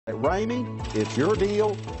At Ramey, it's your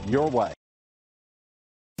deal, your way.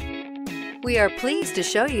 We are pleased to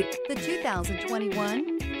show you the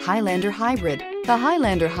 2021 Highlander Hybrid. The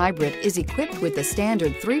Highlander Hybrid is equipped with the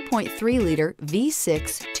standard 3.3-liter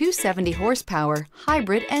V6 270 horsepower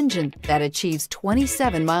hybrid engine that achieves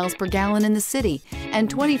 27 miles per gallon in the city and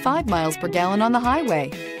 25 miles per gallon on the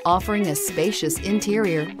highway. Offering a spacious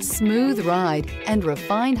interior, smooth ride, and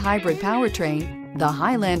refined hybrid powertrain, the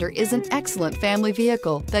Highlander is an excellent family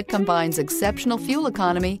vehicle that combines exceptional fuel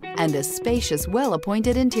economy and a spacious,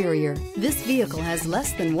 well-appointed interior. This vehicle has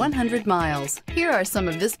less than 100 miles. Here are some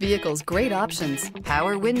of this vehicle's great options: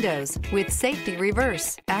 power windows with safety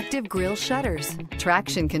reverse, active grille shutters,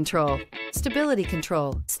 traction control, stability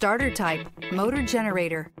control, starter type, motor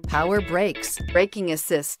generator, power brakes, braking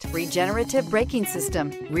assist, regenerative braking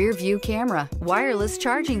system, rear view camera, wireless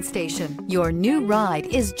charging station. Your new ride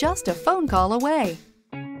is just a phone call away.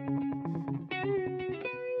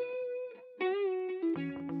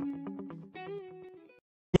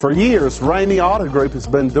 For years, Ramey Auto Group has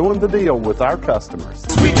been doing the deal with our customers.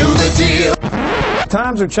 We do the deal.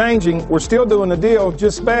 Times are changing. We're still doing the deal,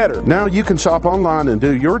 just better. Now you can shop online and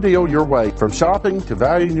do your deal your way, from shopping to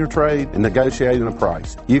valuing your trade and negotiating a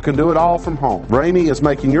price. You can do it all from home. Ramey is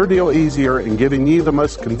making your deal easier and giving you the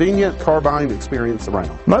most convenient car buying experience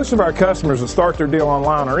around. Most of our customers that start their deal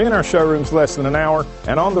online are in our showrooms less than an hour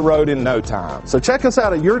and on the road in no time. So check us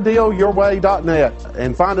out at yourdealyourway.net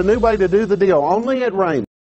and find a new way to do the deal only at Ramey.